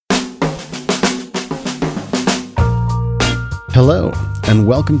Hello, and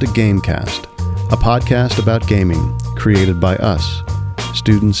welcome to Gamecast, a podcast about gaming created by us,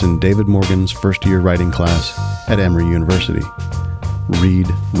 students in David Morgan's first-year writing class at Emory University. Read,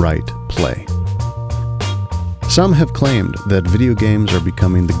 write, play. Some have claimed that video games are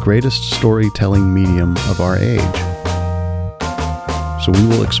becoming the greatest storytelling medium of our age. So we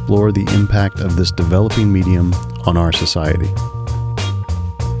will explore the impact of this developing medium on our society.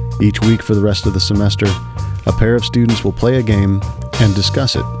 Each week for the rest of the semester, a pair of students will play a game and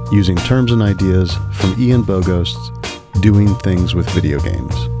discuss it using terms and ideas from Ian Bogost's Doing Things with Video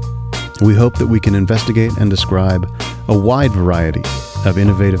Games. We hope that we can investigate and describe a wide variety of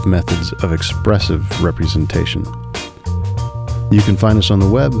innovative methods of expressive representation. You can find us on the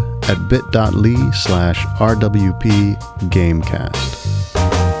web at bit.ly/RWPGamecast.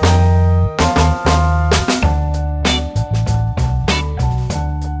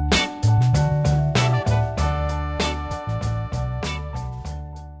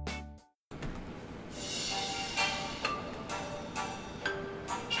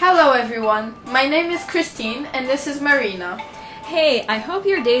 Hello everyone, my name is Christine and this is Marina. Hey, I hope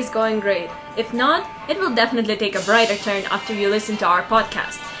your day is going great. If not, it will definitely take a brighter turn after you listen to our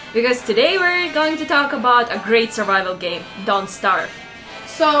podcast. Because today we're going to talk about a great survival game, Don't Starve.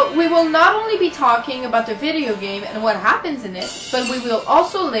 So we will not only be talking about the video game and what happens in it, but we will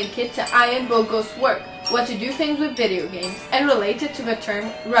also link it to Ian Bogost's work, What to Do Things with Video Games, and relate it to the term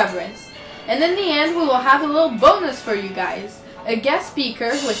Reverence. And in the end we will have a little bonus for you guys. A guest speaker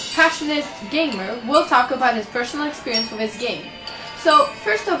who is a passionate gamer will talk about his personal experience with his game. So,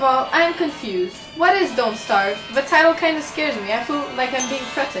 first of all, I am confused. What is Don't Starve? The title kind of scares me. I feel like I'm being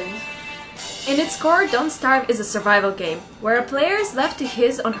threatened. In its core, Don't Starve is a survival game, where a player is left to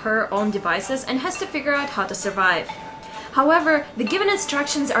his or her own devices and has to figure out how to survive. However, the given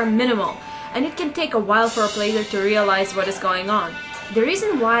instructions are minimal, and it can take a while for a player to realize what is going on. The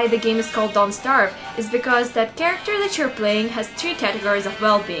reason why the game is called Don't Starve is because that character that you're playing has three categories of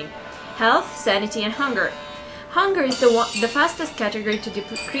well-being: health, sanity, and hunger. Hunger is the fastest category to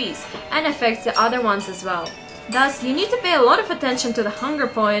decrease and affects the other ones as well. Thus, you need to pay a lot of attention to the hunger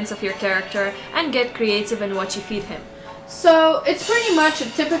points of your character and get creative in what you feed him. So, it's pretty much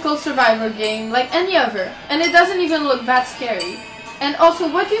a typical survival game like any other, and it doesn't even look that scary. And also,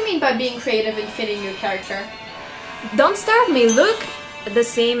 what do you mean by being creative in fitting your character? Don't Starve may look the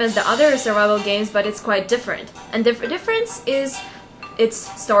same as the other survival games, but it's quite different. And the difference is its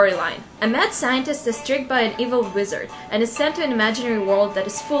storyline. A mad scientist is tricked by an evil wizard and is sent to an imaginary world that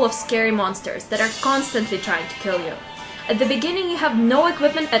is full of scary monsters that are constantly trying to kill you. At the beginning you have no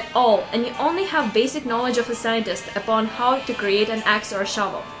equipment at all, and you only have basic knowledge of a scientist upon how to create an axe or a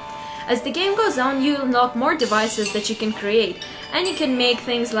shovel. As the game goes on, you unlock more devices that you can create, and you can make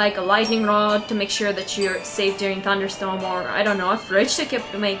things like a lightning rod to make sure that you're safe during thunderstorm, or I don't know, a fridge to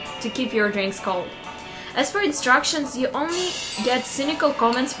keep your drinks cold. As for instructions, you only get cynical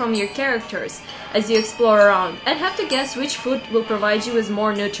comments from your characters as you explore around, and have to guess which food will provide you with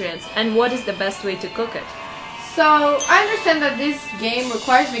more nutrients and what is the best way to cook it. So, I understand that this game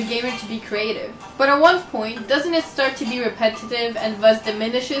requires the gamer to be creative, but at one point, doesn't it start to be repetitive and thus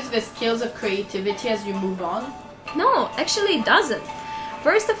diminishes the skills of creativity as you move on? No, actually it doesn't.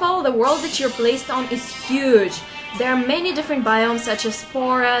 First of all, the world that you're placed on is huge. There are many different biomes such as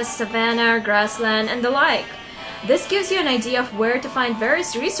forest, savanna, grassland, and the like. This gives you an idea of where to find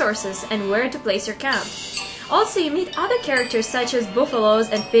various resources and where to place your camp. Also, you meet other characters such as buffaloes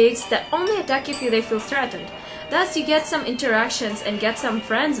and pigs that only attack if they feel threatened. Thus, you get some interactions and get some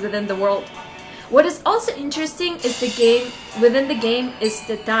friends within the world. What is also interesting is within the game is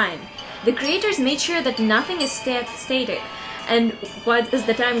the time. The creators made sure that nothing is static, and what as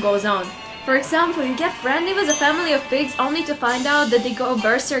the time goes on. For example, you get friendly with a family of pigs only to find out that they go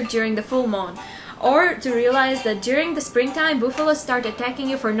berserk during the full moon, or to realize that during the springtime buffaloes start attacking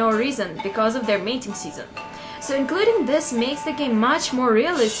you for no reason because of their mating season. So including this makes the game much more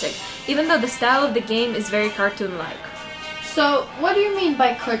realistic, even though the style of the game is very cartoon-like. So, what do you mean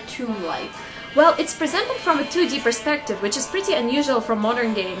by cartoon-like? Well, it's presented from a 2D perspective, which is pretty unusual from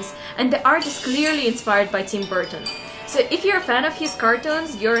modern games, and the art is clearly inspired by Tim Burton. So if you're a fan of his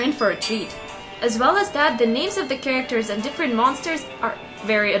cartoons, you're in for a treat. As well as that, the names of the characters and different monsters are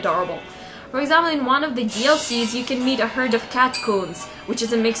very adorable. For example, in one of the DLCs, you can meet a herd of catcoons, which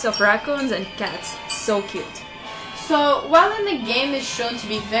is a mix of raccoons and cats. So cute. So, while in the game is shown to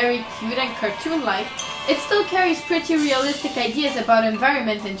be very cute and cartoon-like, it still carries pretty realistic ideas about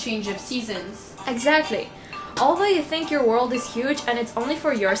environment and change of seasons. Exactly. Although you think your world is huge and it's only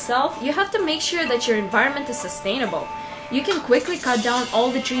for yourself, you have to make sure that your environment is sustainable. You can quickly cut down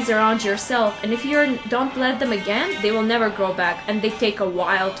all the trees around yourself, and if you don't plant them again, they will never grow back, and they take a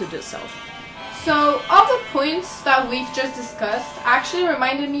while to do so. So, all the points that we've just discussed actually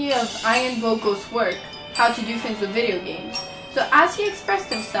reminded me of Ian Bogo's work, How to Do Things with Video Games. So as he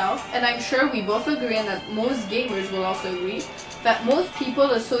expressed himself, and I'm sure we both agree and that most gamers will also agree, that most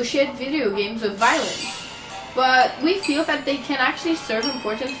people associate video games with violence. But we feel that they can actually serve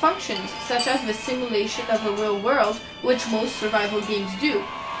important functions, such as the simulation of a real world, which most survival games do.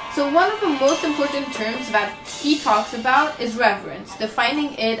 So one of the most important terms that he talks about is reverence,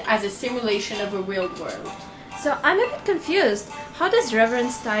 defining it as a simulation of a real world. So I'm a bit confused. How does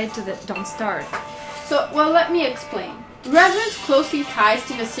reverence tie to the Don't Starve? So, well, let me explain. Reverence closely ties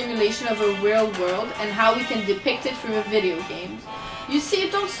to the simulation of a real world and how we can depict it through the video games. You see,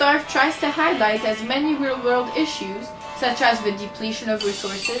 Don't Starve tries to highlight as many real-world issues, such as the depletion of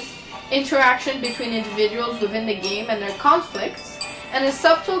resources, interaction between individuals within the game and their conflicts, and a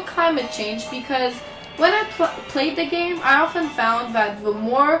subtle climate change because when I played the game, I often found that the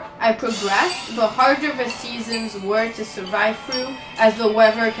more I progressed, the harder the seasons were to survive through, as the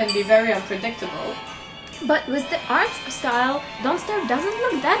weather can be very unpredictable. But with the art style, Don't Starve doesn't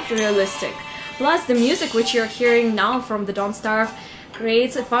look that realistic. Plus, the music which you're hearing now from the Don't Starve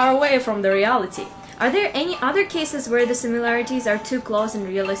creates it far away from the reality. Are there any other cases where the similarities are too close and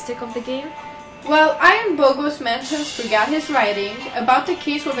realistic of the game? Well, Ian Bogos mentions throughout his writing about the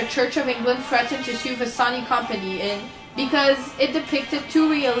case where the Church of England threatened to sue the Sony company in because it depicted too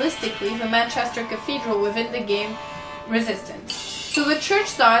realistically the Manchester Cathedral within the game Resistance. So the church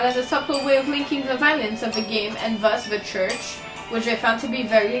saw it as a subtle way of linking the violence of the game and thus the church, which they found to be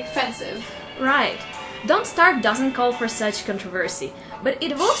very offensive. Right. Don't Starve doesn't call for such controversy, but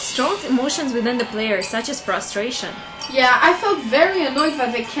it evokes strong emotions within the player, such as frustration. Yeah, I felt very annoyed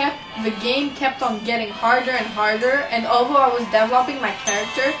that the game kept on getting harder and harder, and although I was developing my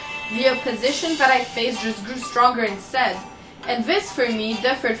character, the opposition that I faced just grew stronger instead. And this, for me,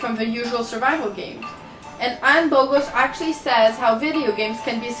 differed from the usual survival games. And Ian Bogos actually says how video games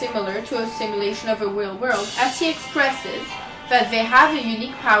can be similar to a simulation of a real world, as he expresses that they have a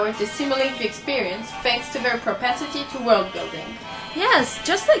unique power to simulate the experience thanks to their propensity to world building. Yes,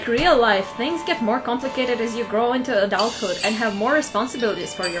 just like real life, things get more complicated as you grow into adulthood and have more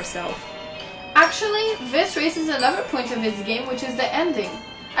responsibilities for yourself. Actually, this raises another point of this game, which is the ending.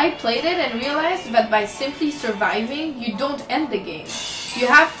 I played it and realized that by simply surviving, you don't end the game. You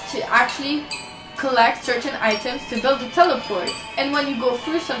have to actually collect certain items to build a teleport, and when you go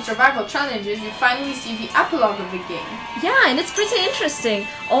through some survival challenges, you finally see the epilogue of the game. Yeah, and it's pretty interesting.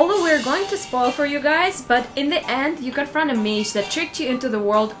 Although we're going to spoil for you guys, but in the end, you confront a mage that tricked you into the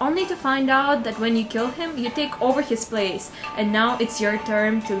world only to find out that when you kill him, you take over his place, and now it's your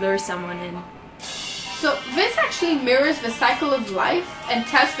turn to lure someone in. So this actually mirrors the cycle of life and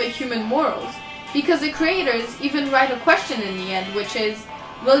tests the human morals, because the creators even write a question in the end, which is,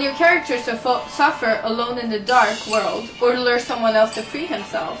 will your character suffer alone in the dark world, or lure someone else to free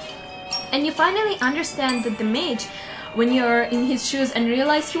himself? And you finally understand that the mage, when you're in his shoes and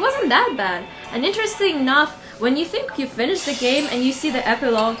realize he wasn't that bad. And interesting enough, when you think you finished the game and you see the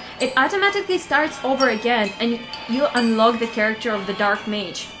epilogue, it automatically starts over again and you unlock the character of the dark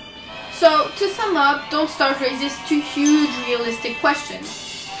mage. So, to sum up, Don't Starve raises two huge realistic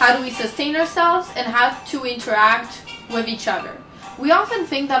questions. How do we sustain ourselves, and how to interact with each other? We often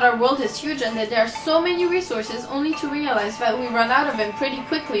think that our world is huge and that there are so many resources, only to realize that we run out of them pretty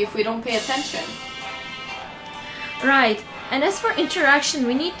quickly if we don't pay attention. Right, and as for interaction,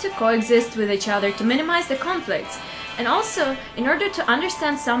 we need to coexist with each other to minimize the conflicts. And also, in order to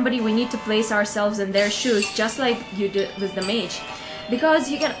understand somebody, we need to place ourselves in their shoes, just like you did with the mage. Because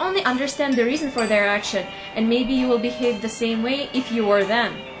you can only understand the reason for their action, and maybe you will behave the same way if you were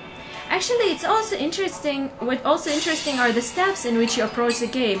them. Actually, it's also interesting. What also interesting are the steps in which you approach the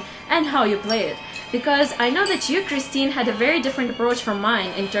game and how you play it. Because I know that you, Christine, had a very different approach from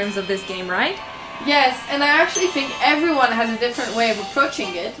mine in terms of this game, right? Yes, and I actually think everyone has a different way of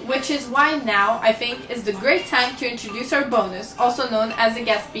approaching it, which is why now I think is the great time to introduce our bonus, also known as a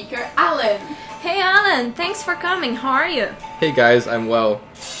guest speaker, Alan. Hey Alan, thanks for coming. How are you? Hey guys, I'm well.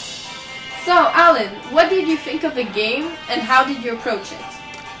 So, Alan, what did you think of the game and how did you approach it?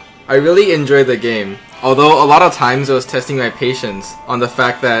 I really enjoyed the game, although a lot of times it was testing my patience on the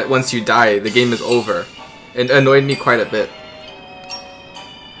fact that once you die, the game is over. It annoyed me quite a bit.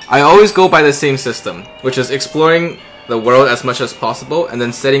 I always go by the same system, which is exploring the world as much as possible and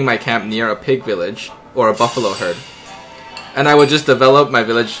then setting my camp near a pig village or a buffalo herd. And I would just develop my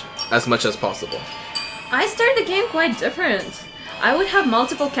village as much as possible. I started the game quite different. I would have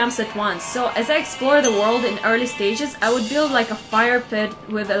multiple camps at once, so as I explore the world in early stages, I would build like a fire pit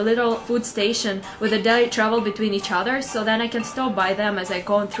with a little food station with a daily travel between each other, so then I can stop by them as I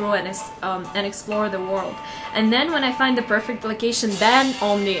go through and explore the world. And then when I find the perfect location, then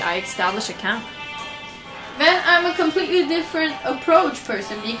only I establish a camp. Then I'm a completely different approach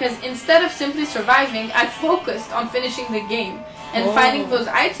person, because instead of simply surviving, I focused on finishing the game and finding those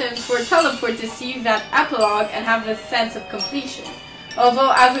items for a teleport to see that epilogue and have a sense of completion.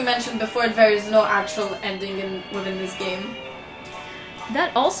 Although, as we mentioned before, there is no actual ending within this game.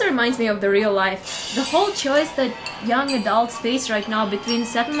 That also reminds me of the real life. The whole choice that young adults face right now between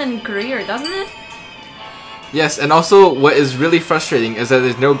settlement and career, doesn't it? Yes, and also what is really frustrating is that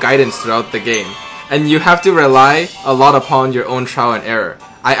there's no guidance throughout the game, and you have to rely a lot upon your own trial and error.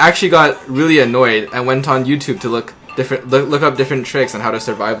 I actually got really annoyed and went on YouTube to look up different tricks on how to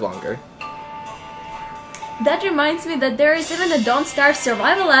survive longer. That reminds me that there is even a Don't Starve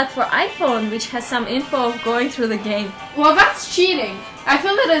survival app for iPhone which has some info of going through the game. Well, that's cheating. I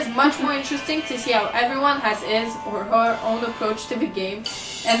feel it is much more interesting to see how everyone has his or her own approach to the game,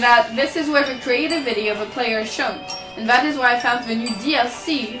 and that this is where the creativity of a player is shown. And that is why I found the new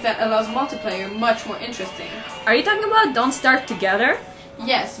DLC that allows multiplayer much more interesting. Are you talking about Don't Starve Together?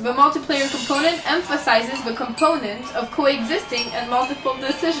 Yes, the multiplayer component emphasizes the component of coexisting and multiple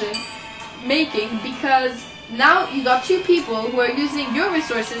decision making, because now you got two people who are using your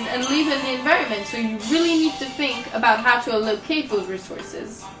resources and live in the environment, so you really need to think about how to allocate those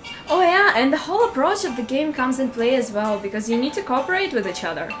resources. Oh yeah, and the whole approach of the game comes in play as well, because you need to cooperate with each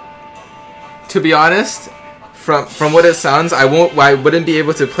other. To be honest, from what it sounds, I wouldn't be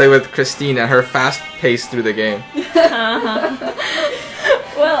able to play with Christine at her fast pace through the game.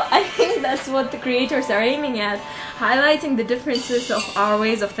 Well, I think that's what the creators are aiming at, highlighting the differences of our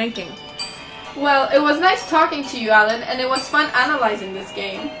ways of thinking. Well, it was nice talking to you, Alan, and it was fun analyzing this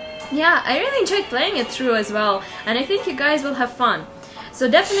game. Yeah, I really enjoyed playing it through as well, and I think you guys will have fun. So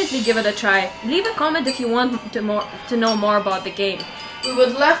definitely give it a try. Leave a comment if you want to know more about the game. We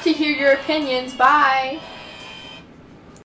would love to hear your opinions. Bye!